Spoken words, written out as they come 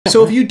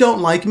So if you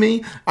don't like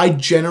me, I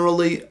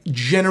generally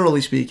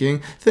speaking,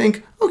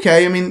 think,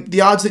 okay, I mean,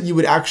 the odds that you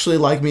would actually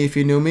like me if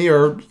you knew me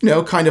are, you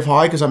know, kind of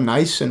high because I'm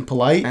nice and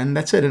polite, and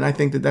that's it. And I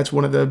think that that's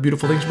one of the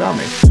beautiful things about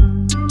me.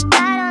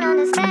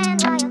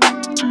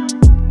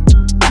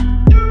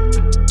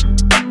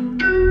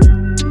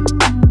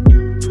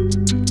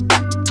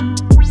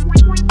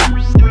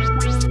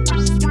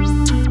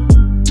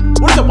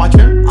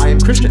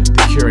 Christian,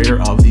 the curator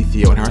of the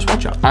Theo and Harris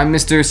Watch Shop. I'm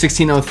Mr.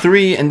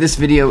 1603, and this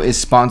video is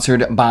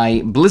sponsored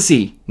by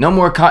Blissy. No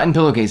more cotton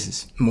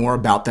pillowcases. More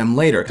about them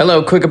later.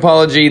 Hello, quick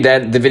apology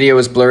that the video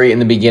was blurry in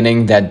the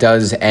beginning. That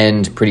does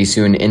end pretty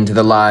soon into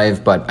the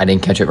live, but I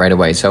didn't catch it right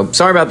away, so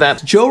sorry about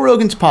that. Joe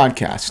Rogan's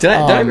podcast. Did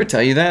I ever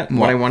tell you that?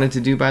 What I wanted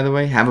to do, by the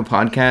way? Have a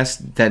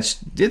podcast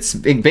it's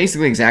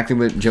basically exactly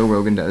what Joe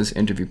Rogan does,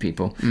 interview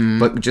people,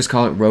 but just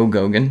call it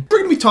Rogogan. We're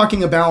going to be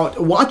talking about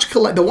the watch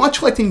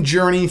collecting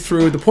journey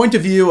through the point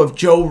of view of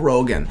Joe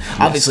Rogan. Yes.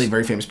 Obviously a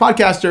very famous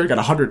podcaster, got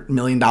 $100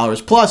 million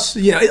plus,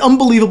 you know,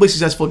 unbelievably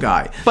successful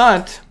guy.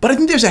 But I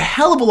think there's a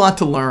hell of a lot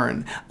to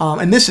learn.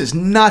 And this is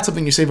not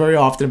something you say very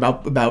often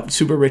about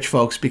super rich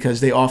folks because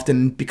they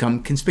often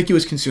become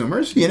conspicuous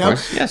consumers, you know?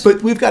 Yes.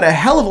 But we've got a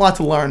hell of a lot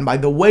to learn by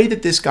the way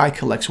that this guy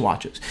collects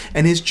watches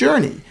and his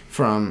journey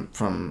from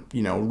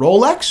you know,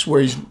 Rolex,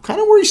 where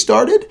he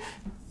started,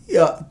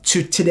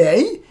 to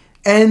today,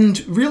 and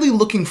really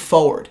looking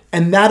forward.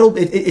 And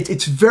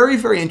it's very,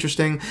 very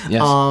interesting.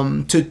 Yes.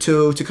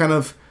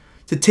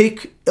 To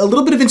take a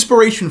little bit of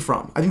inspiration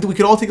from. I think that we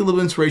could all take a little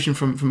bit of inspiration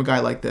from a guy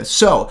like this.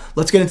 So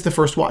let's get into the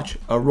first watch,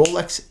 a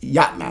Rolex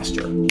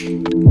Yachtmaster.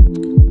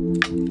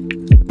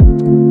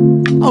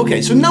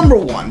 Okay, so number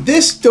one,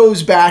 this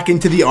goes back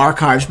into the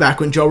archives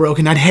back when Joe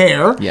Rogan had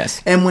hair. Yes.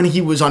 And when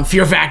he was on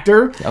Fear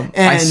Factor. Yep.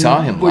 And I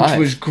saw him live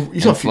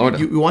in Florida.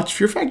 You watched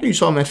Fear Factor? You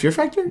saw him at Fear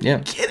Factor?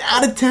 Yeah. Get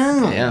out of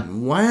town. Yeah.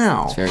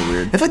 Wow. It's very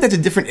weird. I feel like that's a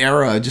different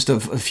era just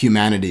of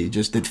humanity,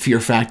 just that Fear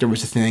Factor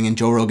was a thing and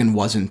Joe Rogan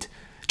wasn't.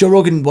 Joe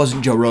Rogan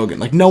wasn't Joe Rogan.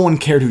 Like, no one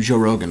cared who Joe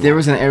Rogan was. There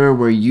was an era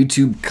where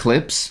YouTube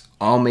clips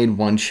all made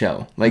one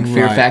show. Like,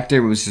 Fear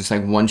Factor was just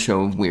like one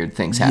show of weird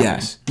things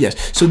happening.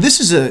 Yes. So this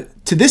is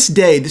to this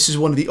day, this is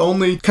one of the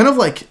only kind of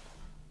like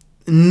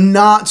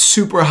not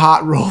super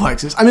hot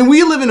Rolexes. I mean,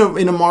 we live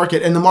in a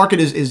market, and the market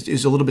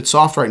is a little bit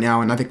soft right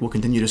now, and I think will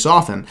continue to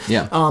soften.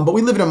 Yeah. But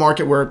we live in a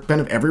market where kind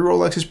of every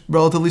Rolex is,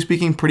 relatively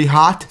speaking, pretty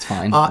hot. It's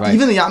fine. Right.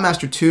 Even the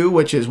Yachtmaster 2,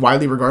 which is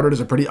widely regarded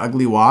as a pretty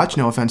ugly watch.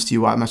 No offense to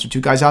you Yachtmaster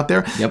 2 guys out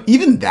there. Yep.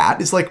 Even that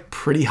is like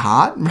pretty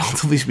hot,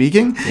 relatively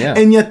speaking. Yeah.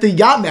 And yet the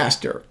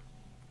Yachtmaster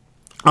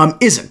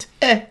isn't.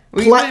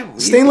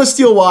 Stainless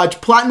steel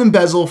watch, platinum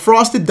bezel,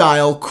 frosted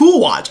dial,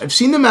 cool watch. I've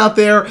seen them out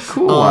there.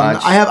 Cool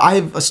watch. I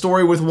have a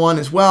story with one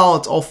as well.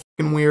 It's all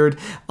fucking weird.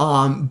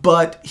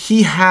 But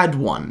he had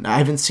one. I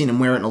haven't seen him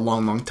wear it in a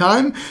long, long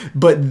time.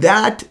 But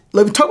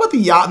let me talk about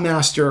the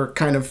Yachtmaster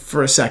kind of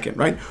for a second,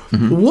 right?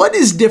 What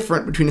is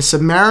different between a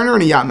Submariner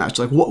and a Yachtmaster?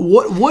 Like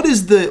what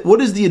is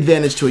the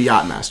advantage to a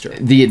Yachtmaster?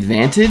 The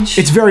advantage?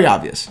 It's very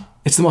obvious.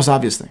 It's the most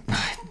obvious thing.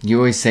 You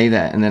always say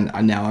that, and then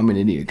now I'm an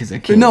idiot because I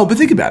can't. No, but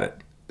think about it.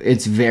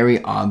 It's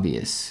very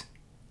obvious.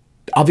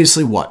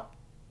 Obviously what?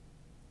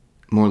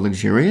 More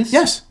luxurious?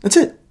 Yes, that's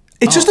it.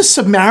 It's just a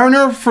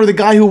Submariner for the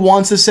guy who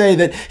wants to say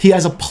that he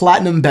has a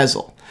platinum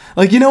bezel.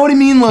 Like, you know what I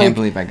mean? Like, Can't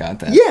believe I got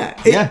that.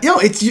 Yeah. You know,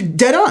 it's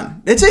dead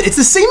on. That's it. It's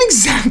the same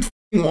exact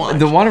watch.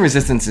 The water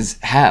resistance is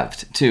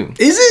halved, too.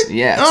 Is it?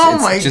 Yeah.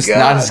 It's just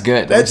not as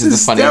good. That's which is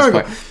the funniest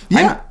part.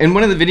 Yeah. In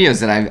one of the videos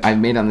that I've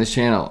made on this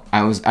channel,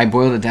 I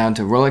boiled it down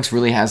to Rolex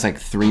really has like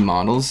 3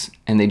 models,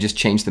 and they just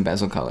changed the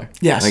bezel color.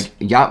 Yes. Like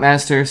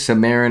Yachtmaster,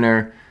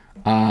 Submariner,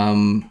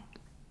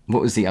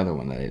 what was the other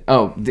one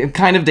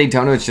kind of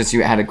Daytona, it's just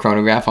you add a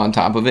chronograph on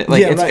top of it.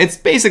 Like it's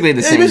basically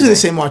the same. It's basically the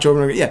same watch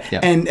over and over. Yeah.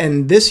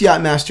 And this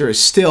Yachtmaster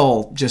is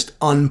still just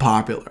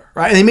unpopular.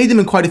 Right? And they made them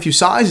in quite a few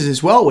sizes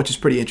as well, which is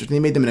pretty interesting. They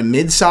made them in a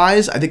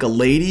mid-size, I think a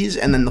ladies,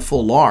 and then the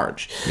full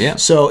large. Yeah.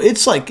 So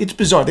it's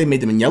bizarre. They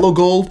made them in yellow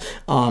gold.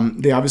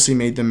 They obviously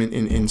made them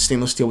in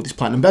stainless steel with these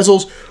platinum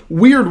bezels.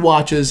 Weird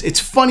watches.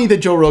 It's funny that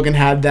Joe Rogan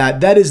had that.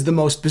 That is the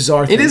most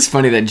bizarre thing. It is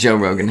funny that Joe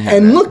Rogan had that.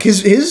 And look,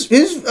 his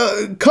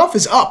cuff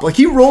is up. Like,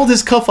 he rolled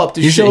his cuff up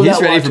to show that watch.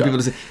 He's ready for people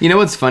to see. You know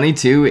what's funny,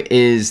 too,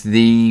 is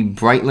the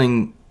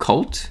Breitling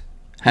Colt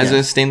has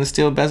a stainless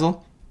steel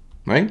bezel.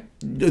 Right?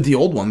 The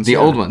old ones. The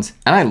old ones.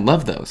 And I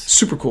love those.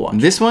 Super cool watch.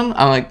 This one,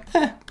 I'm like,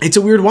 It's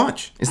a weird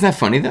watch. Isn't that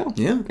funny, though?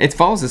 Yeah. It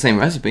follows the same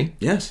recipe.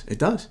 Yes, it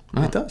does.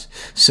 Oh. It does.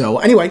 So,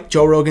 anyway,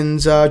 Joe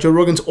Rogan's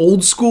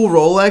old school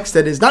Rolex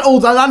that is not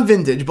old, not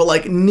vintage, but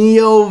like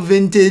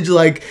neo-vintage,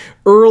 like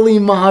early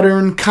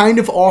modern, kind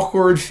of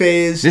awkward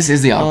phase. This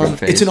is the awkward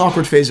phase. It's an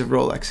awkward phase of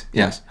Rolex.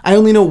 Yes. I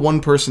only know one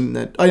person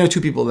I know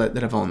 2 people that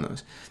have owned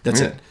those. That's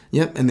it.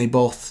 Yep. And they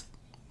both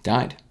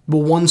died.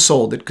 Well, one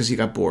sold it because he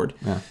got bored.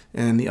 Yeah.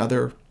 And the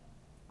other,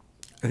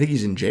 I think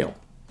he's in jail.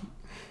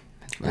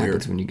 What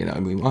happens when you get an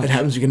ugly watch? It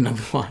happens when you get an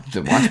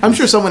ugly watch. I'm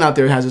sure someone out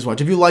there has this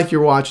watch. If you like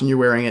your watch and you're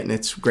wearing it and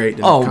it's great.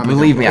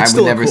 Believe me, I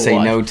would never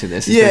say no to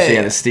this, especially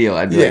at a steal.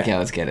 I'd be like, yeah,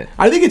 let's get it.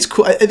 I think it's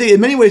cool. I think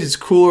in many ways it's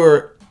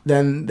cooler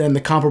than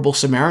the comparable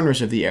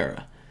Submariners of the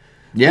era.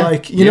 Yeah.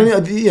 Like, you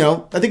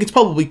know, I think it's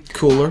probably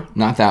cooler.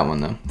 Not that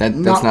one, though.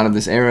 That's not of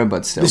this era,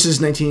 but still. This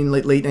is late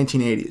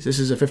 1980s. This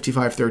is a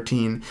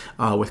 5513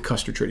 with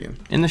custard tritium.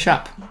 In the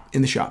shop.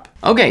 In the shop.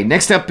 Okay,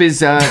 next up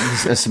is a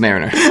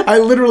Submariner. I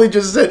literally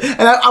just said,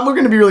 and we're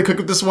going to be really quick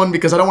with this one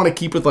because I don't want to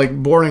keep with like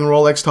boring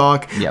Rolex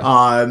talk.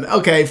 Yeah.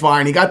 Okay,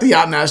 fine. He got the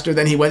Yachtmaster,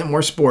 then he went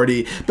more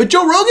sporty. But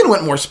Joe Rogan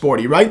went more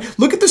sporty, right?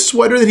 Look at the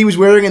sweater that he was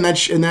wearing in that.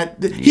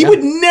 He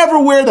would never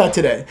wear that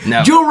today.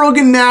 No. Joe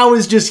Rogan now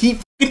is just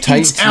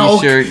tight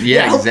t-shirt.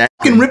 Yeah, exactly.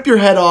 He can rip your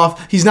head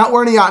off. He's not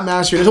wearing a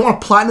Yachtmaster. He doesn't want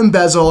a platinum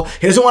bezel.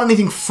 He doesn't want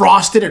anything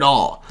frosted at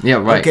all. Yeah,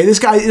 right. Okay, this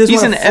guy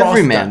he's an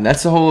everyman.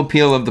 That's the whole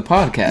appeal of the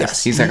podcast.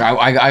 Yes. He's like,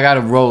 I got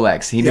a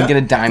Rolex. He didn't get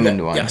a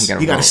diamond one. Yes.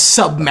 He got a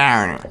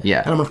Submariner.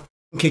 Yeah. And I'm gonna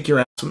kick your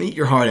ass. I'm gonna eat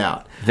your heart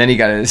out. Then he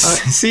got a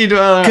Sea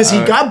Dweller. Because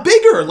he got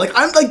bigger. Like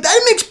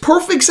that makes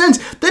perfect sense.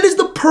 That is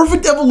the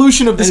perfect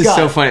evolution of this guy. That is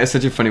so funny. It's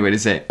such a funny way to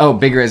say it. Oh,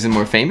 bigger as in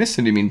more famous,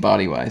 or do you mean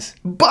body wise?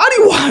 Body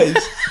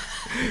wise.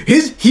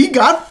 He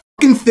got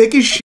fucking thick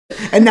as shit,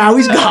 and now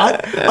he's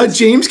got a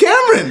James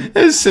Cameron.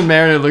 His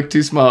Submariner looked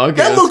too small. Okay,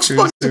 that looks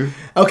fucking.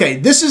 Okay,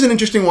 this is an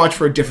interesting watch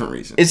for a different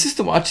reason. Is this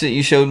the watch that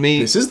you showed me?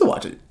 This is the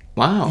watch.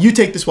 Wow. You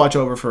take this watch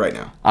over for right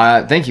now.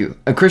 Thank you.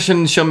 A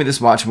Christian showed me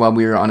this watch while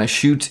we were on a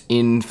shoot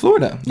in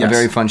Florida. Yes. A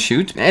very fun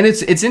shoot. And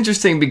it's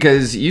interesting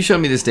because you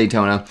showed me this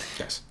Daytona.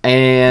 Yes.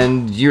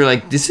 And you're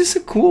like, is this a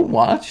cool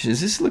watch?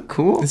 Does this look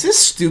cool? Is this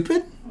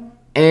stupid?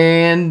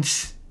 And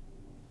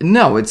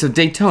no, it's a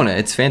Daytona.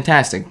 It's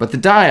fantastic. But the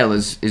dial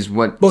is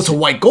what... Well, it's a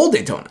white gold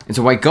Daytona. It's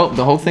a white gold.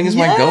 The whole thing is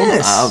white gold?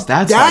 Oh,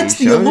 that's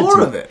the allure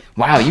of it.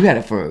 Wow, you had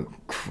it for a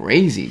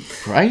crazy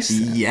price.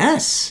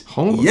 Yes.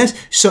 Holy. Yes.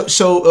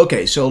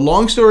 So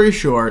long story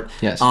short,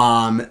 yes.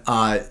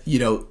 You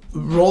know,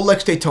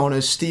 Rolex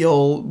Daytona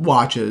steel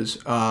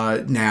watches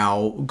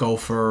now go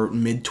for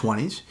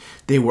mid-20s.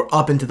 They were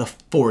up into the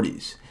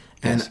 40s.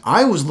 And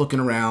I was looking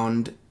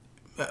around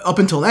up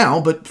until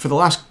now, but for the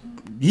last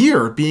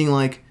year being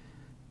like,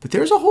 but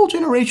there's a whole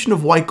generation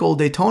of white gold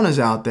Daytonas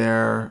out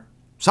there,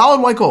 solid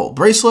white gold,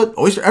 bracelet,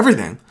 oyster,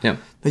 everything. Yeah.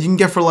 That you can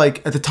get for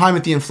like, at the time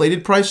at the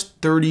inflated price,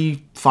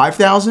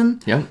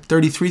 $35,000, yeah,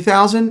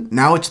 $33,000.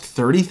 Now it's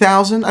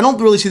 $30,000. I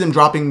don't really see them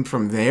dropping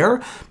from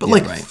there, but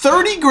like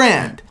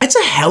 $30,000. It's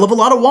a hell of a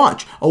lot of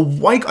watch.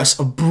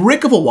 A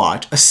brick of a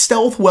watch, a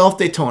stealth wealth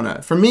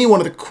Daytona. For me, one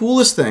of the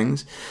coolest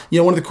things,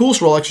 one of the coolest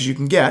Rolexes you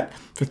can get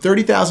for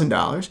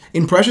 $30,000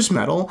 in precious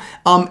metal.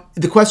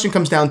 The question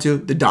comes down to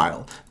the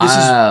dial. Do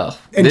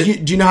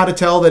you know how to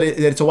tell that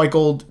it's a white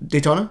gold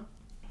Daytona?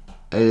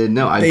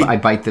 No, I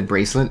bite the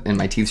bracelet and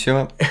my teeth show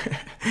up.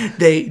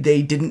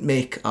 They didn't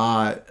make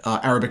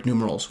Arabic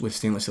numerals with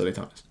stainless steel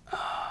Daytonas.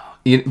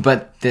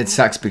 But that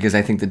sucks because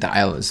I think the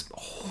dial is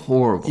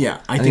horrible.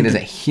 Yeah, I think it's a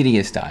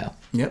hideous dial.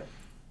 Yep.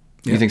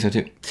 You think so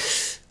too?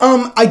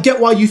 I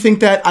get why you think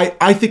that.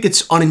 I think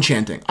it's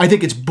unenchanting. I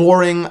think it's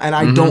boring, and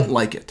I don't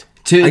like it.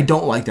 I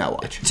don't like that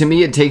watch. To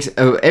me, it takes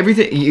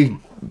everything. You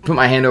put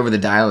my hand over the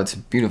dial. It's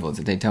beautiful. It's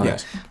a Daytona.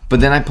 Yes. But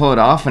then I pull it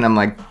off, and I'm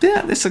like,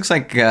 yeah, this looks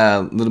like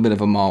a little bit of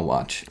a mall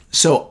watch.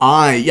 So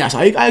I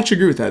actually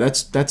agree with that.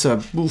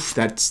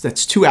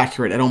 That's too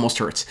accurate. It almost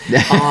hurts.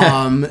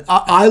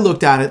 I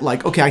looked at it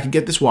like, okay, I could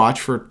get this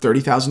watch for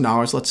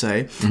 $30,000, let's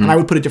say, and I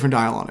would put a different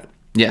dial on it.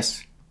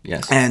 Yes.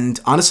 Yes. And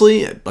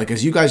honestly, like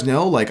as you guys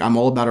know, like I'm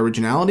all about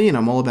originality, and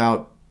I'm all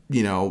about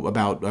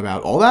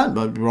about all that,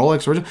 but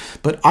Rolex original.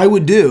 But I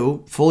would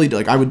do fully,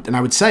 like I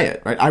would say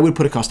it, right? I would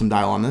put a custom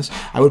dial on this.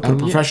 I would put a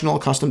professional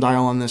custom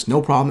dial on this,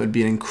 no problem. It'd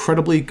be an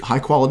incredibly high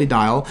quality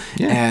dial.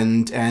 Yeah.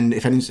 And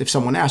if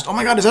someone asked, oh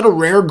my God, is that a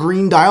rare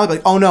green dial? I'd be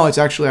like, oh no, it's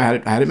actually I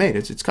had it made.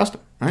 It's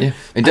custom. Right? Yeah,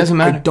 it doesn't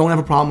matter. I don't have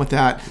a problem with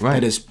that. Right.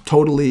 That is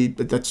totally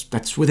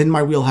that's within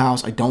my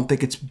wheelhouse. I don't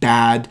think it's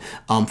bad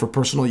for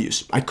personal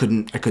use. I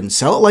couldn't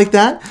sell it like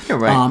that. Yeah,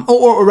 right.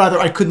 Or rather,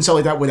 I couldn't sell it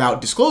like that without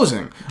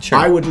disclosing. Sure.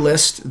 I would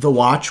list the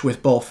watch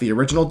with both the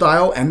original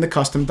dial and the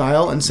custom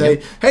dial, and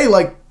say, hey,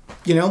 like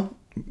you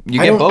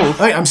get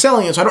both. I'm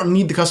selling it, so I don't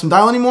need the custom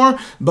dial anymore.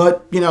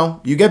 But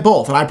you get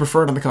both, and I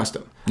prefer it on the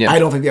custom. Yeah. I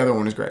don't think the other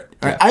one is great.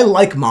 Yeah. I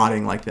like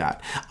modding like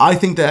that. I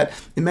think that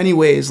in many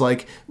ways,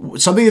 like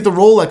something that the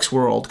Rolex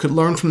world could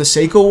learn from the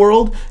Seiko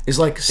world is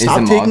like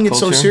stop taking it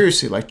so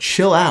seriously. Like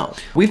chill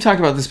out. We've talked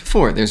about this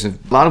before. There's a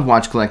lot of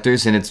watch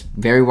collectors, and it's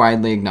very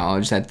widely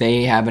acknowledged that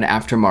they have an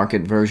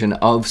aftermarket version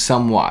of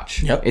some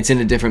watch. Yep. It's in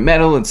a different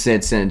metal. It's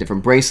in a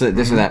different bracelet.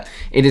 This or that.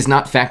 It is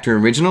not factory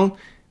original.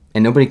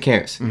 And nobody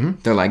cares.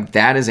 They're like,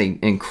 that is an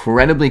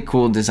incredibly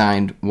cool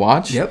designed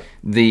watch. Yep.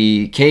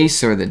 The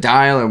case or the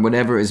dial or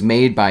whatever is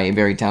made by a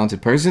very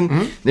talented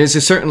person. There's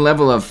a certain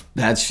level of,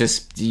 that's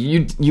just,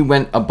 you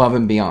went above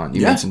and beyond.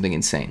 You did something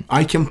insane.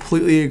 I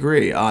completely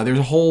agree. There's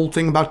a whole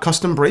thing about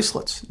custom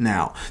bracelets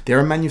now. There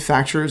are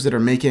manufacturers that are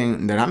they're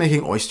not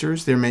making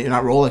oysters. They're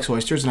not Rolex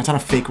oysters, and that's not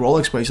a fake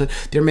Rolex bracelet.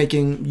 They're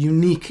making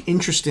unique,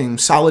 interesting,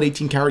 solid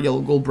 18 karat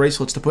yellow gold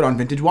bracelets to put on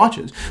vintage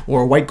watches,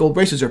 or white gold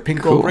bracelets, or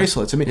pink gold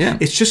bracelets. I mean,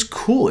 it's just just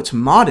cool. It's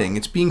modding.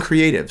 It's being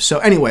creative. So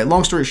anyway,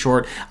 long story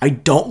short, I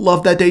don't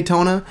love that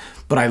Daytona,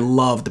 but I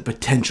love the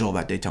potential of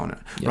that Daytona.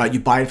 Right? You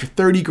buy it for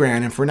 30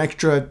 grand, and for an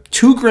extra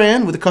 2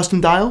 grand with a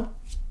custom dial,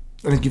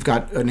 I think you've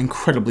got an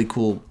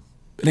incredible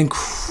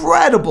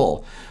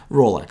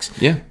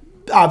Rolex. Yeah.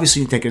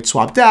 Obviously, you take it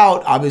swapped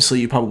out.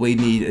 Obviously, you probably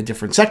need a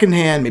different second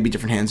hand, maybe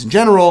different hands in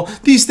general.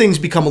 These things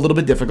become a little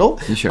bit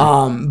difficult.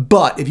 Sure.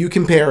 But if you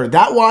compare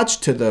that watch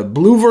to the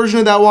blue version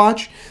of that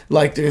watch,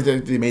 like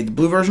they made the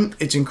blue version,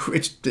 it's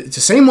the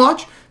same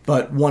watch,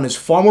 but one is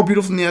far more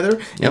beautiful than the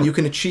other. And you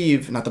can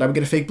achieve, not that I would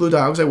get a fake blue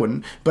dial, because I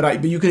wouldn't,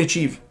 but you can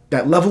achieve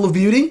that level of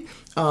beauty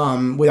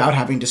without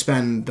having to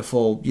spend the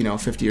full, $50,000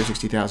 or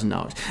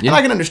 $60,000. And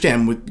I can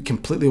understand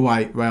completely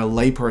why a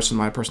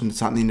layperson, a person that's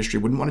not in the industry,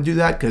 wouldn't want to do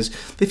that, because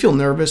they feel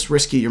nervous,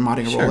 risky. You're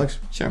modding a Rolex.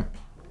 Sure.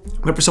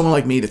 But for someone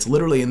like me that's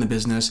literally in the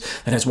business,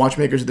 that has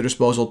watchmakers at their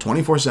disposal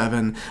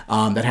 24/7,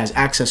 that has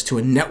access to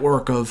a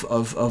network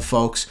of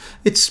folks,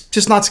 it's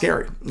just not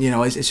scary.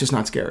 It's just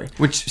not scary.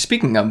 Which,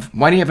 speaking of,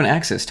 why do you have an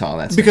access to all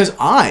that stuff? Because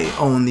I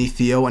own the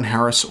Theo and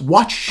Harris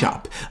watch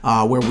shop,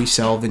 where we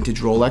sell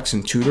vintage Rolex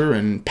and Tudor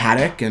and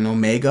Patek and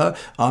Omega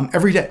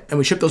every day, and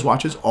we ship those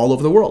watches all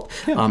over the world.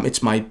 Yeah.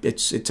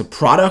 It's a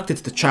product.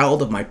 It's the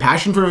child of my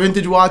passion for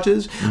vintage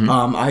watches.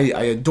 I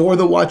adore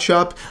the watch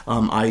shop.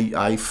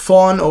 I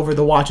fawn over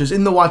the watches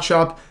in the watch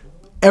shop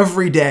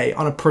every day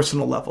on a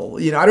personal level.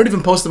 I don't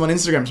even post them on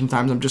Instagram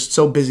sometimes. I'm just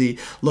so busy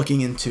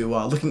looking into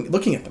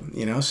looking at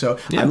them. So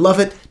I love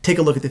it. Take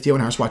a look at the Theo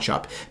and Harris watch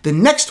shop. The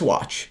next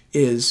watch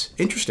is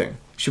interesting.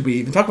 Should we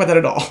even talk about that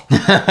at all?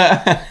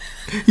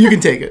 You can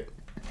take it.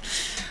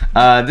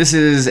 This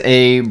is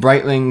a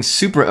Breitling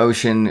Super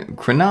Ocean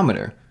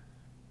chronometer.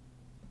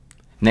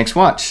 Next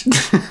watch.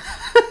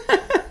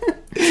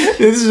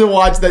 This is a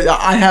watch that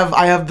I have.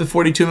 I have the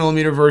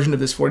 42mm version of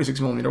this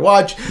 46mm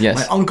watch. Yes.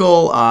 My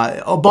uncle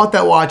bought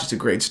that watch. It's a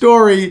great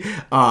story.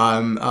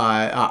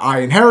 I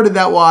inherited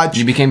that watch.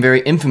 You became very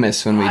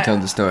infamous when we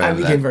told the story. I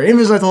became very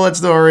infamous when I told that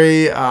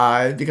story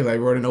because I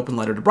wrote an open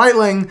letter to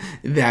Breitling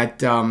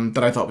that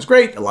I thought was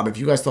great. A lot of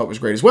you guys thought was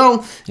great as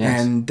well.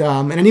 Yes. And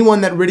anyone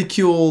that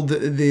ridiculed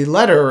the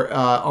letter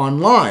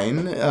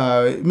online,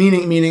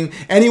 meaning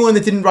anyone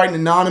that didn't write an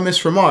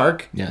anonymous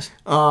remark, yes,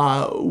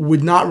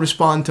 would not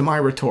respond to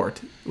my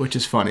retort, which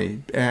is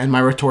funny. And my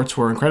retorts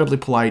were incredibly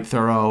polite,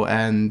 thorough,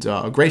 and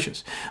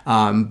gracious.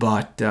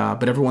 But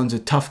everyone's a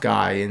tough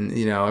guy, and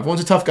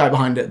everyone's a tough guy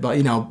behind it,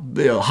 but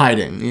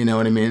hiding. You know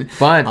what I mean?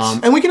 But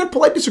and we can have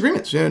polite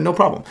disagreements, no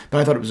problem. But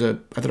I thought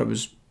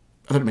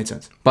it made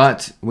sense.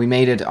 But we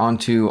made it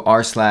onto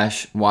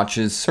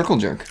r/watches circle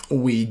jerk.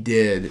 We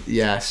did,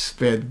 yes.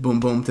 Boom,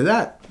 boom to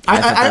that.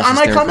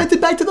 I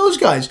commented back to those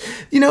guys.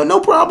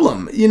 No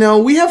problem.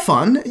 We have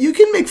fun. You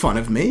can make fun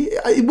of me.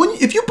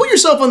 If you put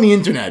yourself on the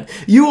internet,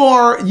 you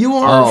are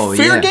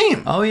fair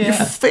game. Oh yeah, you're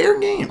fair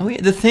game. Oh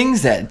yeah, the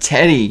things that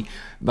Teddy,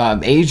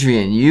 Bob,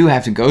 Adrian, you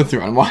have to go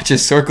through on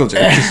Watches Circle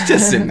Jerk is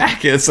just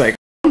immaculate. It's like,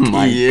 oh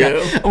my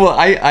god. Well,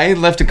 I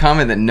left a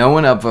comment that no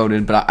one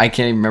upvoted, but I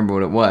can't even remember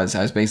what it was.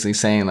 I was basically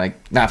saying I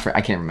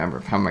can't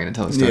remember. How am I going to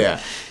tell the story? Yeah,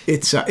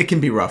 it can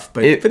be rough,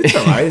 but it's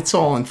all right. It's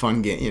all in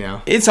fun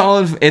game, It's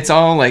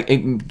all like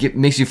it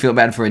makes you feel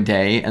bad for a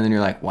day, and then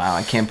you're like, wow,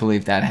 I can't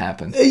believe that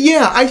happened.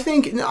 Yeah, I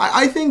think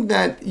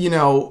that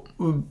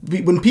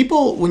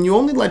when you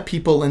only let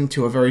people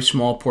into a very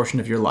small portion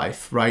of your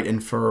life, right?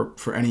 And for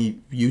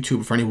any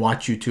YouTuber, for any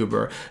watch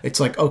YouTuber, it's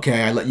like,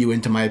 okay, I let you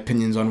into my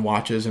opinions on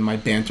watches and my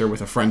banter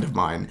with a friend of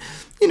mine.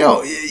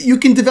 You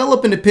can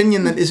develop an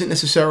opinion that isn't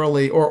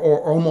necessarily, or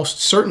almost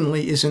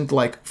certainly isn't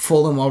like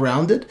full and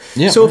well-rounded.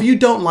 Yeah. So if you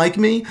don't like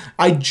me,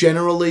 I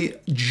generally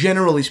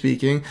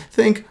speaking,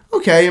 think,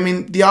 okay, I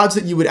mean, the odds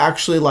that you would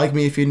actually like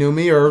me if you knew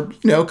me are,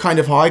 kind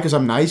of high because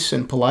I'm nice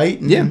and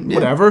polite and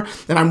whatever.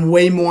 And I'm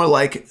way more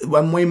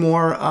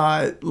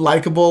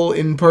likable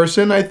in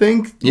person, I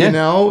think,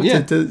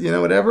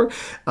 whatever.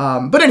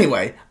 But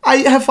anyway, I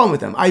have fun with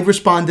them. I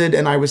responded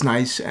and I was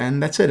nice,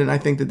 and that's it. And I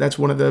think that that's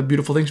one of the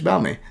beautiful things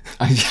about me.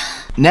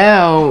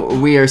 Now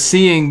we are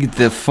seeing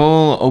the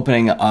full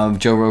opening of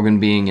Joe Rogan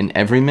being an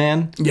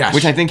everyman. Yes.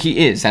 Which I think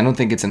he is. I don't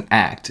think it's an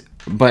act.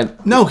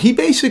 But no, he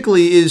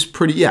basically is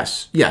pretty.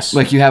 Yes.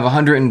 Like you have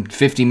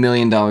 $150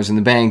 million in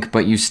the bank,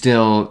 but you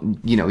still,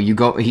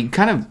 he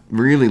kind of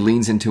really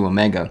leans into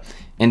Omega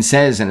and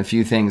says in a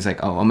few things like,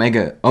 oh,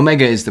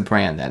 Omega is the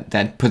brand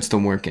that puts the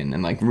work in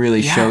and like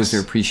really shows their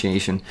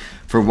appreciation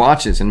for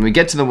watches. And we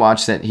get to the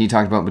watch that he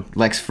talked about with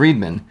Lex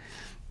Fridman,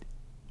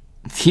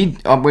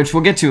 which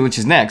we'll get to, which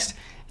is next.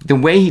 The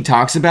way he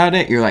talks about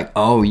it, you're like,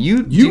 oh,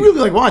 you really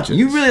like watches.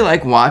 You really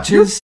like watches.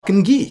 You're a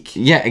fucking geek.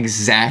 Yeah,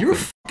 exactly. You're a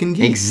fucking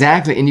geek.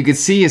 Exactly. And you could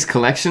see his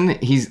collection,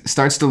 he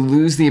starts to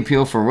lose the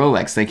appeal for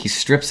Rolex. Like, he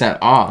strips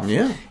that off.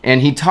 Yeah.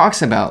 And he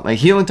talks about,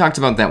 he only talks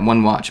about that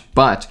one watch,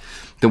 but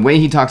the way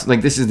he talks,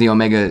 this is the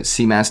Omega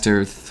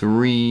Seamaster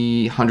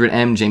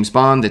 300M James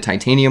Bond, the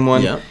titanium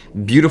one. Yep.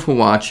 Beautiful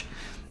watch.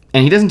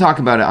 And he doesn't talk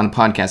about it on the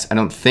podcast, I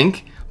don't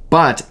think,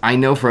 But I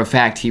know for a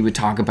fact he would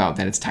talk about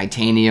that it's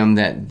titanium,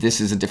 that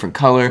this is a different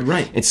color.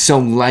 Right. It's so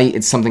light,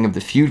 it's something of the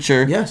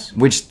future. Yes.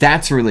 Which,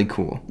 that's really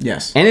cool.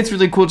 Yes. And it's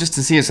really cool just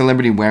to see a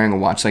celebrity wearing a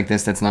watch like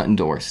this that's not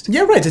endorsed.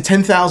 Yeah, right. It's a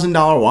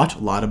 $10,000 watch. A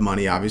lot of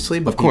money, obviously,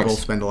 but of course. people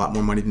spend a lot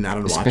more money than that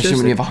on watches. Especially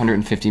when you have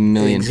 $150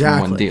 million from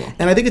one deal.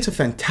 And I think it's a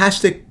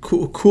fantastic,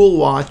 cool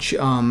watch.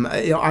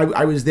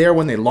 I was there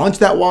when they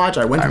launched that watch.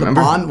 I went to the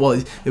Bond.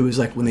 Well, it was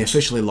like when they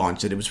officially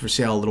launched it. It was for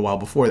sale a little while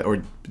before that.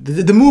 Or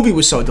the movie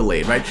was so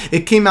delayed, right?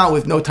 It came out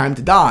with No Time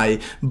to Die,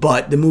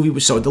 but the movie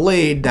was so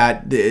delayed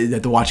that the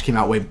watch came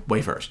out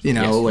way first,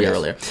 way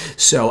earlier.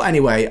 So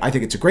anyway, I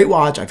think it's a great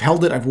watch. I've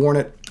held it. I've worn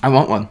it. I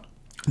want one.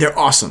 They're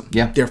awesome.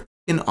 Yeah. They're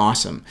f***ing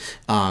awesome.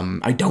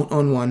 I don't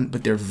own one,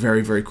 but they're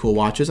very, very cool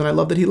watches, and I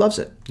love that he loves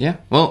it. Yeah.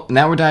 Well,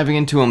 now we're diving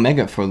into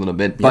Omega for a little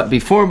bit. But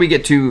before we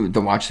get to the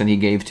watch that he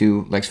gave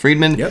to Lex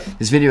Fridman,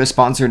 this video is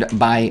sponsored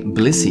by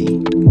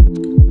Blissey.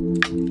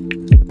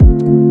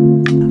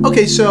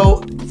 Okay,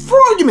 so for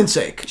argument's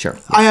sake, sure,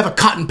 I have a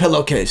cotton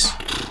pillowcase.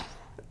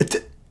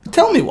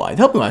 Tell me why.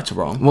 Tell me why it's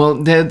wrong. Well,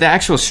 the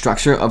actual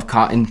structure of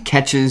cotton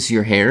catches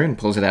your hair and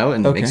pulls it out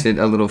and makes it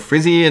a little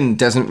frizzy and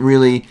doesn't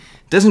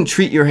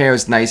treat your hair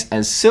as nice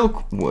as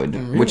silk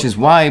would, which is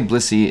why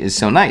Blissey is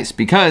so nice,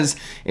 because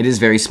it is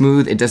very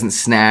smooth. It doesn't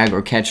snag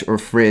or catch or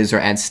frizz or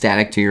add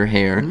static to your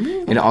hair.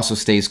 It also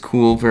stays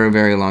cool for a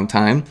very long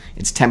time.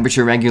 It's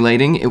temperature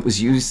regulating.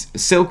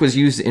 Silk was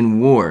used in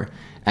war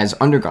as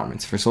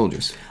undergarments for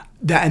soldiers.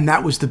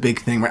 That was the big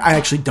thing, right? I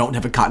actually don't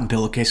have a cotton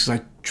pillowcase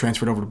because I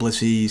transferred over to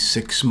Blissey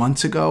 6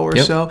 months ago or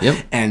so.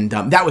 And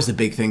that was the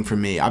big thing for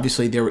me.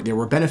 Obviously, there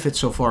were benefits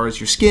so far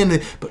as your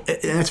skin, but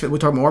we'll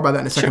talk more about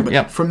that in a second.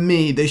 But for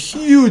me, the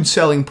huge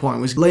selling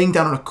point was laying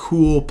down on a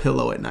cool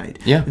pillow at night.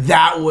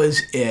 That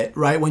was it,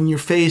 right? When your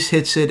face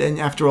hits it, and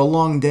after a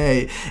long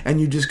day, and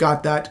you just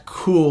got that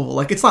cool,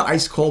 like it's not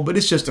ice cold, but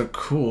it's just a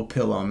cool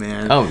pillow,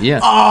 man. Oh, yeah.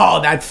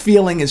 Oh, that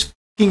feeling is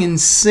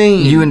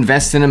insane. You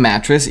invest in a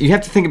mattress. You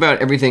have to think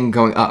about everything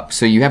going up.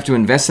 So you have to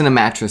invest in a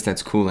mattress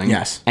that's cooling.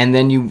 Yes. And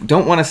then you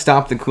don't want to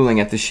stop the cooling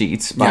at the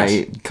sheets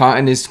by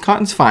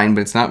cotton's fine,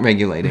 but it's not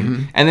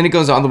regulating. And then it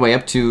goes all the way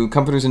up to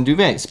comforters and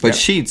duvets. But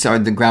sheets are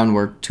the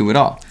groundwork to it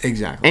all.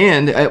 Exactly.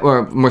 And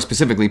or more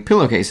specifically,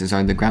 pillowcases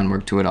are the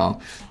groundwork to it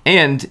all.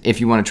 And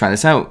if you want to try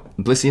this out,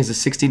 Blissey has a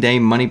 60-day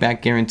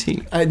money-back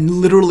guarantee.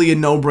 Literally a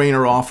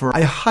no-brainer offer.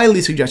 I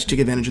highly suggest you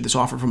take advantage of this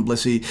offer from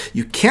Blissey.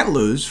 You can't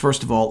lose,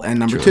 first of all, and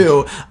number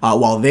two,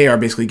 while they are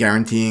basically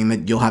guaranteeing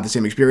that you'll have the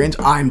same experience,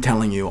 I'm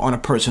telling you, on a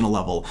personal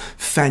level,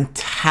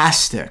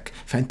 fantastic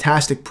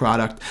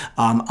product.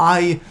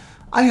 I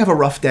have a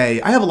rough day.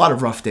 I have a lot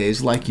of rough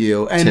days like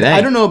you. And Today.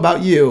 I don't know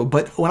about you,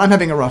 but when I'm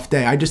having a rough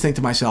day, I just think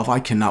to myself, I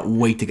cannot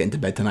wait to get into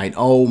bed tonight.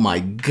 Oh my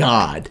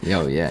God.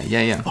 Oh,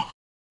 yeah.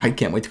 I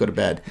can't wait to go to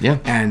bed. Yeah.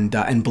 And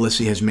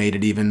Blissey has made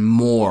it even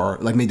more,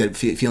 like made that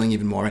feeling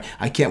even more.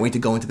 I can't wait to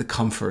go into the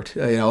comfort,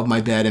 of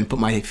my bed and put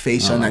my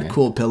face on that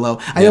cool pillow.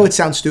 I know it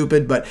sounds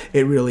stupid, but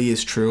it really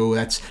is true.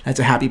 That's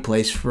a happy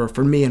place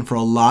for me and for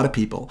a lot of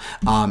people.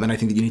 And I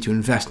think that you need to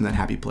invest in that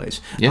happy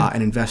place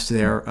and invest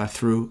there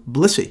through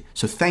Blissey.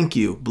 So thank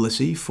you,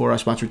 Blissey, for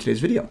sponsoring today's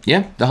video.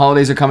 Yeah, the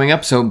holidays are coming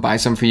up, so buy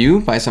some for you,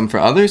 buy some for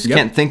others.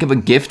 Can't think of a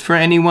gift for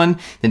anyone?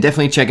 Then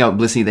definitely check out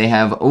Blissey. They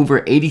have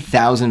over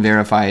 80,000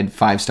 verified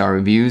 5-star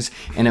reviews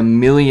and 1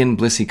 million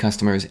Blissey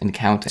customers and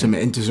counting.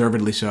 And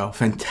deservedly so.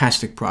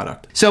 Fantastic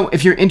product. So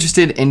if you're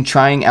interested in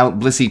trying out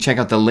Blissey, check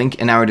out the link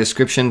in our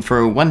description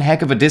for one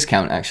heck of a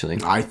discount, actually.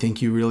 I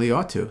think you really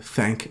ought to.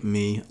 Thank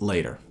me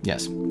later.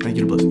 Yes. Thank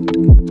you to Blissey.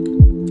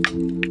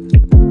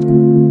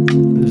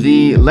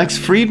 The Lex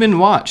Fridman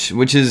watch,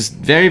 which is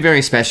very,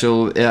 very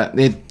special.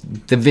 The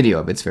video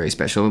of it's very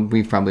special.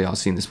 We've probably all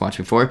seen this watch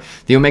before.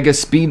 The Omega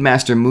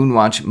Speedmaster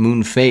Moonwatch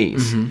Moon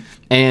Phase.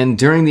 And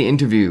during the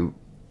interview,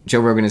 Joe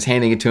Rogan is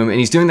handing it to him, and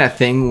he's doing that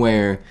thing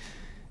where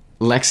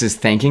Lex is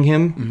thanking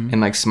him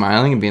and like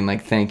smiling and being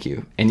like, thank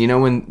you. And you know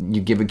when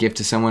you give a gift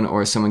to someone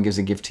or someone gives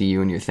a gift to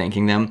you and you're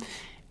thanking them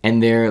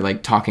and they're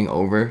like talking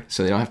over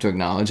so they don't have to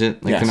acknowledge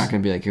it? Like they're not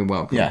going to be like, you're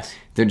welcome.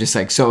 They're just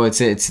like, so it's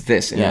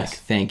this, and like,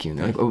 thank you. And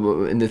they're like,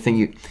 oh, and the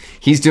thing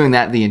he's doing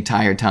that the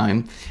entire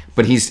time,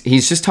 but he's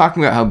just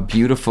talking about how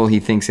beautiful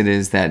he thinks it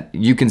is that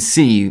you can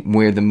see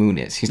where the moon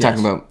is. He's talking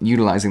about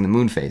utilizing the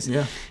moon phase.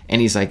 And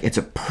he's like, it's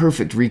a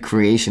perfect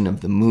recreation of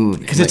the moon.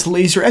 Because it's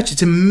laser etched.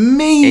 It's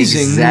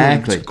amazing.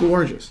 Exactly. It's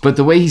gorgeous. But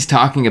the way he's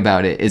talking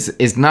about it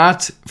is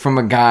not from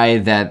a guy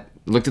that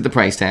looked at the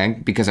price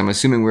tag, because I'm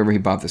assuming wherever he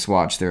bought this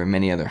watch, there are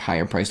many other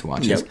higher priced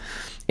watches.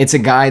 It's a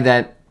guy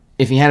that,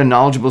 if he had a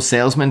knowledgeable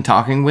salesman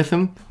talking with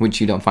him, which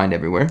you don't find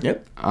everywhere,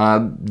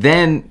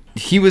 then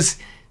he was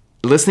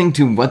listening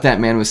to what that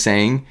man was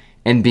saying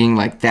and being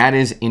like, that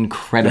is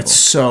incredible. That's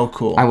so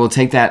cool. I will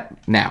take that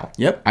now.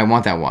 Yep. I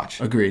want that watch.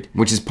 Agreed.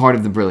 Which is part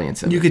of the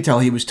brilliance of it. You could tell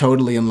he was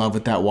totally in love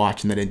with that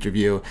watch in that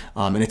interview,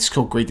 and it's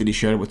so great that he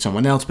shared it with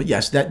someone else. But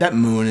yes, that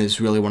moon is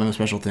really one of the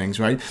special things,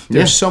 right?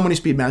 There's so many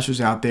Speedmasters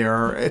out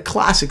there. A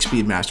classic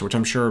Speedmaster, which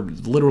I'm sure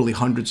literally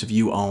hundreds of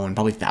you own,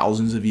 probably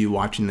thousands of you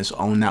watching this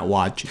own that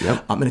watch.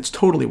 Yep. And it's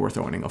totally worth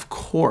owning, of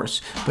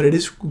course. But it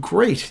is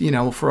great,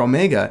 for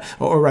Omega,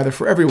 or rather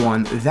for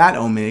everyone. That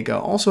Omega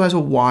also has a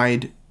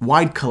wide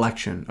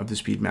collection of the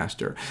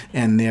Speedmaster,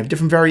 and they have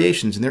different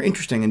variations, and they're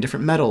interesting, and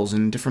different metals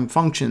and different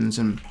functions,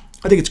 and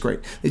I think it's great.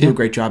 They do a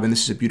great job, and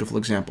this is a beautiful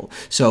example.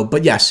 So,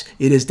 but yes,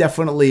 it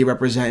definitely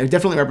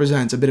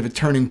represents a bit of a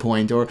turning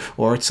point, or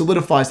it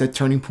solidifies that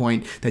turning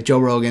point that Joe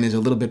Rogan is a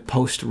little bit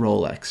post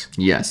Rolex.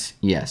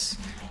 Yes.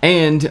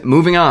 And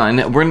moving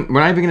on, we're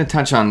not even going to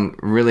touch on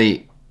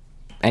really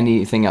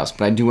anything else,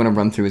 but I do want to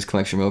run through his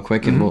collection real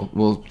quick, and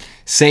we'll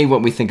say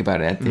what we think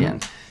about it at the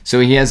end. So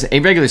he has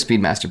a regular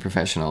Speedmaster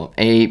Professional,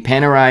 a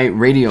Panerai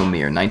Radio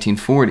Mirror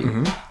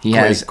 1940. He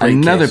has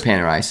another case.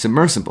 Panerai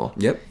Submersible.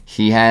 Yep.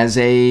 He has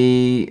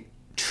a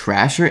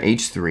Trasher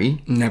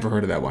H3. Never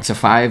heard of that watch. It's a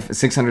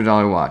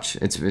 $600 watch.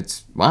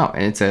 It's wow,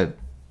 and it's a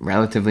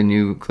relatively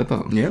new clip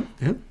of him.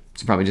 Yep.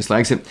 So probably just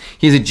likes it.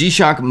 He has a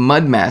G-Shock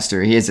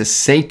Mudmaster. He has a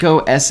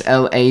Seiko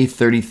SLA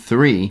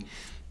 33.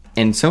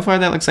 And so far,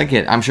 that looks like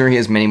it. I'm sure he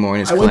has many more in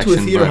his collection. I went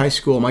to a theater high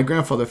school. My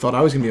grandfather thought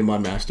I was going to be a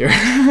Mudmaster.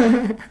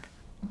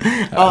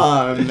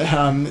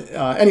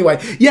 Anyway,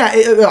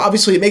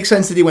 obviously it makes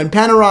sense that he went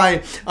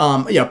Panerai.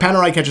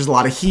 Panerai catches a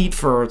lot of heat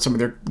for some of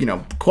their,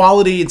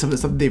 quality and some of the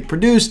stuff that they've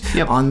produced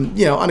on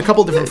a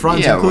couple of different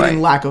fronts,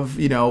 including lack of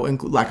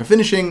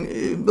finishing.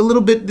 A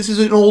little bit. This is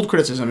an old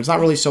criticism. It's not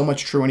really so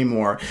much true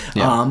anymore.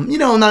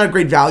 Not a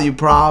great value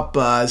prop.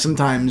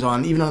 Sometimes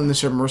even on the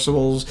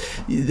submersibles,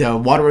 the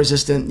water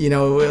resistant,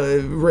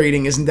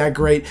 rating isn't that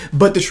great.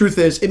 But the truth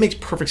is, it makes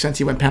perfect sense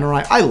he went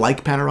Panerai. I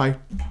like Panerai.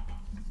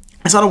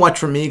 It's not a watch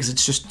for me because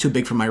it's just too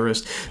big for my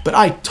wrist. But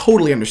I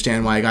totally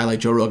understand why a guy like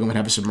Joe Rogan would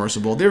have a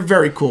submersible. They're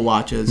very cool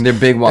watches. They're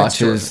big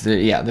watches.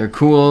 They're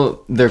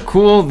cool. They're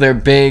cool. They're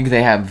big.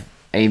 They have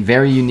a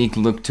very unique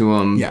look to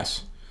them.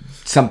 Yes.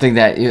 Something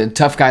that a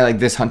tough guy like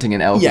this hunting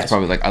an elk is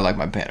probably like, I like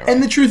my Panerai.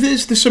 And the truth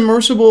is, the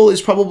submersible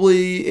is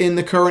probably in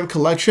the current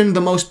collection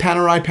the most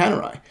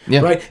Panerai. Yeah.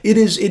 Right? It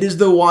is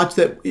the watch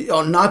that,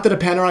 not that a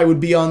Panerai would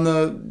be on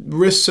the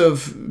wrists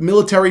of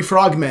military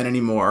frogmen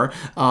anymore,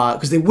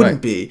 because they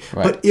wouldn't be.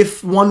 Right. But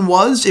if one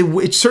was,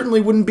 it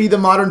certainly wouldn't be the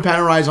modern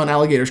Panerais on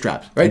alligator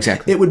straps. Right?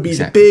 Exactly. It would be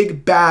the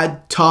big,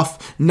 bad,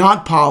 tough,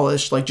 not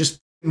polished, like just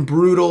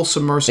brutal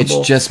submersible.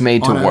 It's just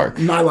made to work.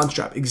 Nylon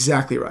strap.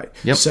 Exactly right.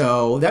 Yep.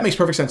 So that makes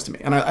perfect sense to me,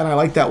 and I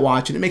like that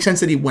watch, and it makes sense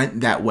that he went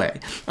that way.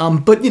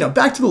 But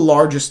back to the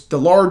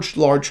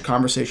large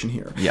conversation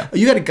here. Yeah.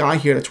 You got a guy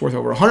here that's worth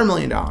over $100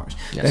 million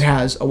that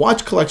has a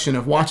watch collection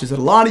of watches that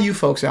a lot of you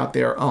folks out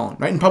there own,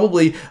 right? And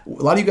probably a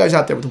lot of you guys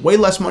out there with way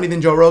less money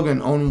than Joe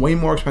Rogan own way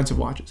more expensive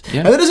watches.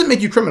 Yeah. And that doesn't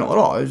make you criminal at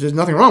all. There's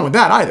nothing wrong with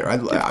that either.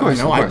 Of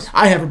course.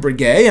 I have a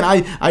Breguet, and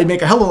I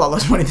make a hell of a lot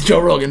less money than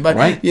Joe Rogan, but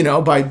by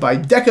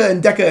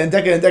Deca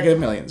and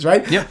millions,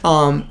 right? Yep.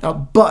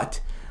 But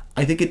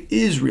I think it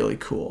is really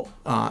cool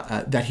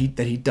that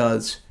he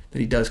does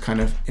kind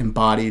of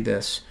embody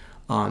this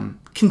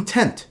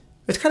content.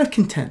 It's kind of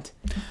content,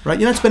 right?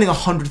 You're not spending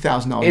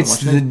 $100,000 on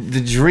It's watch.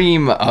 the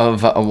dream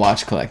of a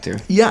watch collector.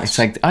 Yes. It's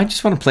like, I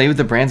just want to play with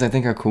the brands I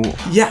think are cool.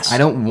 Yes. I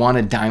don't want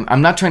a dime.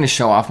 I'm not trying to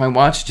show off my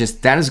watch.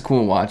 Just, that is a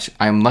cool watch.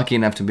 I'm lucky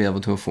enough to be able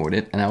to afford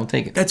it, and I will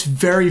take it. That's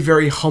very,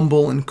 very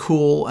humble and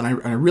cool, and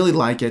I really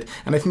like it.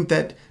 And I think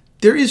that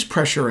there is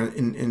pressure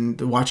in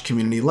the watch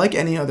community, like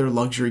any other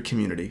luxury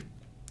community,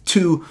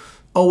 to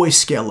always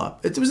scale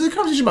up. It was a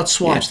conversation about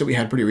Swatch that we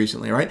had pretty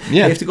recently, right?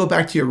 Yeah. You have to go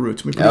back to your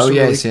roots. We produced a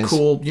really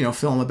cool,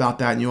 film about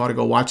that, and you ought to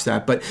go watch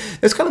that. But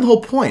that's kind of the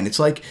whole point. It's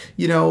like,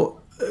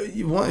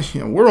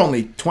 we're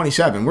only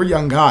 27. We're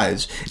young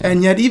guys,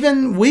 and yet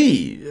even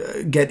we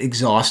get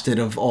exhausted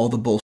of all the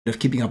bullshit of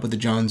keeping up with the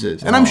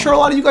Joneses. And I'm sure a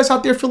lot of you guys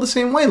out there feel the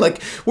same way.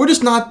 Like, we're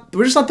just not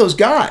those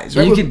guys.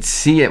 Right? You can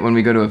see it when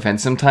we go to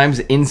events sometimes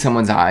in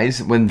someone's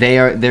eyes when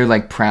they're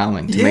like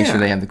prowling to make sure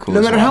they have the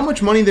coolest. No matter how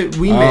much money that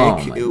we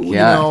make,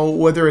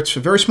 whether it's a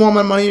very small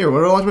amount of money or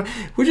whatever,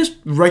 we're just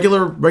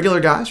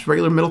regular guys,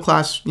 regular middle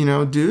class,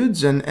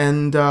 dudes,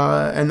 and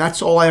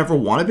that's all I ever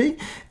want to be.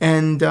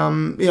 And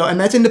and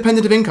that's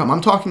independent of income. I'm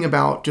talking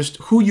about just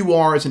who you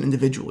are as an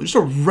individual, just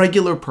a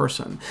regular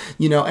person,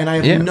 and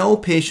I have no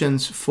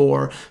patience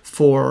for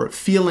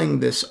feeling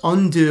this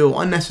undue,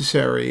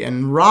 unnecessary,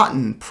 and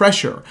rotten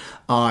pressure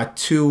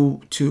to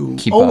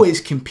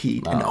always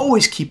compete and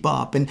always keep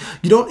up, and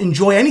you don't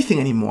enjoy anything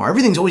anymore.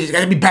 Everything's always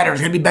got to be better.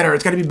 It's got to be better.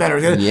 It's got to be better.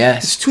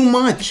 Yes, it's too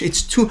much.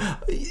 It's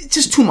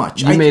just too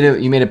much. You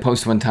made a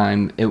post one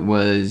time. It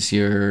was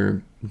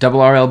your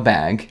double RL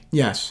bag.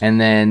 Yes,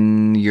 and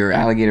then your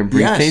alligator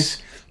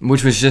briefcase,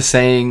 which was just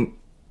saying,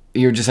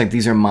 you're just like,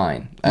 these are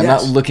mine. I'm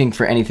not looking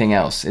for anything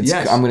else.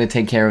 I'm going to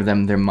take care of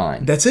them. They're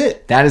mine. That's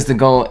it. That is the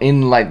goal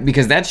in life,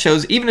 because that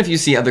shows, even if you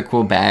see other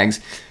cool bags,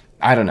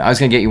 I don't know, I was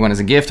going to get you one as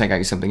a gift. I got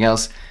you something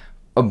else.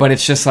 But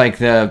it's just like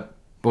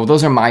well,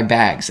 those are my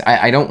bags.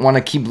 I don't want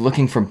to keep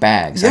looking for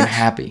bags. Yes, I'm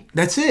happy.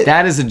 That's it.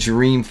 That is a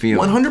dream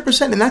feeling.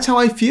 100%. And that's how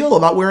I feel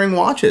about wearing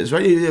watches,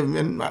 right?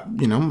 And,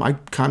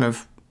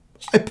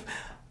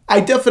 I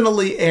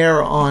definitely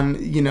err on,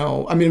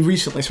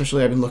 recently,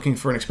 especially, I've been looking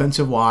for an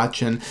expensive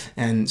watch,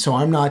 and so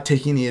I'm not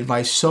taking the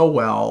advice so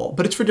well,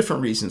 but it's for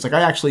different reasons. Like,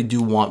 I actually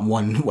do want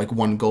one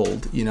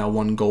gold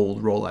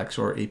Rolex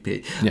or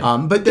AP.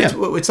 Yeah. But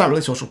it's not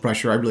really social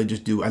pressure. I really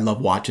just do. I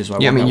love watches. So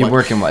you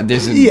work in what?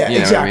 Exactly.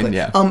 What I mean?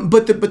 Yeah.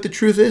 But the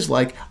truth is,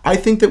 like, I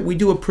think that we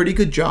do a pretty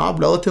good job,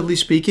 relatively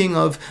speaking,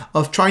 of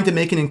trying to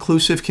make an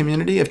inclusive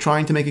community, of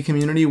trying to make a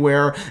community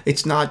where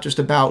it's not just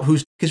about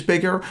whose is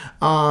bigger,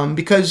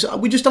 because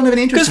we just don't have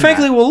any interest in that. Because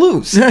frankly, we'll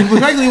lose.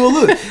 Frankly, we'll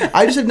lose.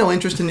 I just have no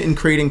interest in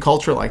creating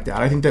culture like that.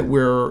 I think that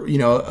we're,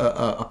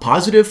 a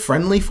positive,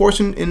 friendly force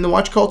in the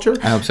watch culture.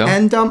 I hope so.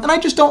 And I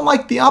just don't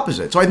like the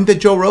opposite. So I think that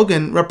Joe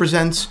Rogan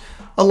represents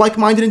a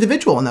like-minded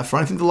individual on that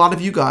front. I think a lot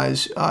of you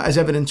guys, as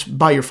evidenced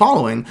by your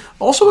following,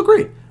 also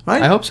agree.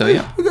 Right? I hope so,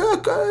 yeah.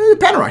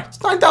 Panerai, it's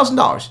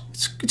 $9,000.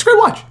 It's a great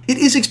watch. It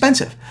is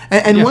expensive.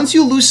 And once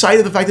you lose sight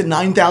of the fact that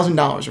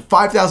 $9,000 or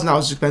 $5,000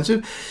 is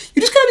expensive,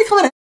 you just gotta become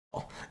an asshole.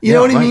 You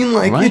know what I mean?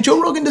 Like,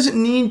 Joe Rogan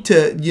doesn't need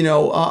to,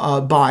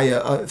 buy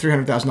a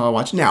 $300,000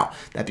 watch. Now,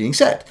 that being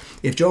said,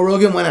 if Joe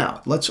Rogan went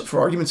out, let's, for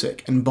argument's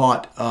sake, and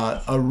bought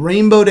a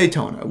Rainbow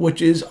Daytona,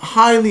 which is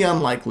highly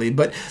unlikely,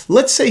 but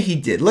let's say he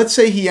did. Let's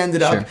say he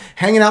ended up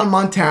hanging out in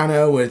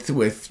Montana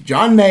with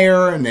John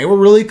Mayer, and they were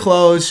really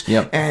close.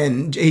 Yep.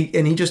 And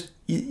he just,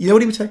 you know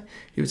what he would say?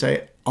 He would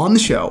say on the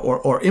show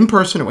or in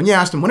person, or when you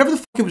asked him, whenever the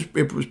fuck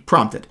it was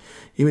prompted,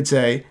 he would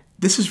say,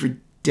 "This is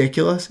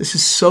ridiculous. This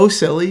is so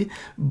silly,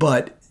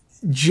 but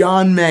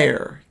John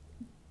Mayer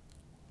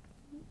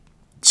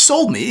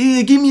sold me.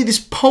 He gave me this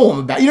poem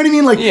about," you know what I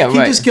mean? Like,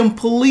 he just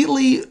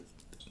completely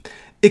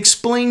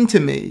explained to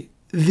me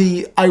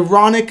the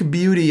ironic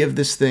beauty of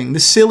this thing, the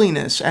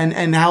silliness,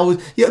 and how,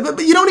 but you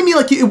know what I mean?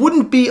 Like, it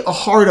wouldn't be a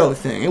hardo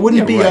thing. It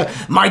wouldn't be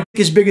my dick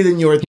is bigger than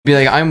yours. You'd be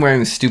like, I'm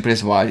wearing the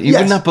stupidest watch. You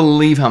would not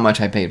believe how much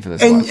I paid for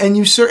this watch.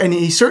 And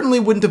he certainly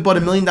wouldn't have bought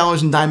 $1 million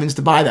in diamonds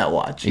to buy that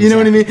watch. You know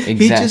what I mean? Exactly.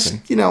 He just,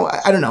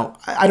 I don't know.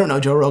 I don't know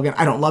Joe Rogan.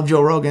 I don't love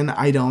Joe Rogan.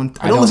 I don't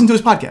listen to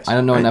his podcast. I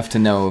don't know enough to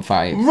know if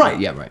I... Right.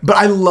 Yeah, right. But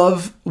I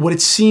love what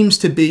it seems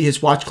to be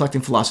his watch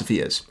collecting philosophy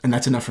is. And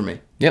that's enough for me.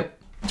 Yep.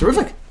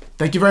 Terrific.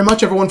 Thank you very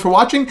much, everyone, for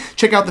watching.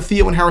 Check out the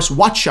Theo and Harris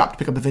Watch Shop to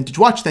pick up a vintage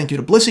watch. Thank you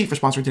to Blissey for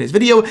sponsoring today's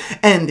video.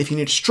 And if you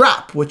need a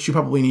strap, which you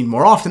probably need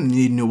more often than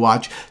you need a new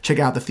watch, check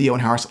out the Theo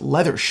and Harris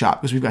Leather Shop,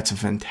 because we've got some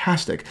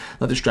fantastic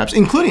leather straps,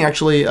 including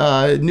actually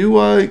new.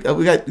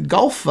 We got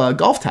golf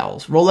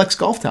towels, Rolex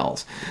golf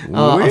towels,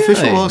 really?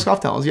 Official Rolex golf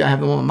towels. Yeah, I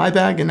have them on my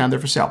bag, and now they're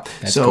for sale.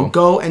 That's so cool.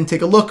 Go and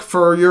take a look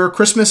for your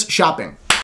Christmas shopping.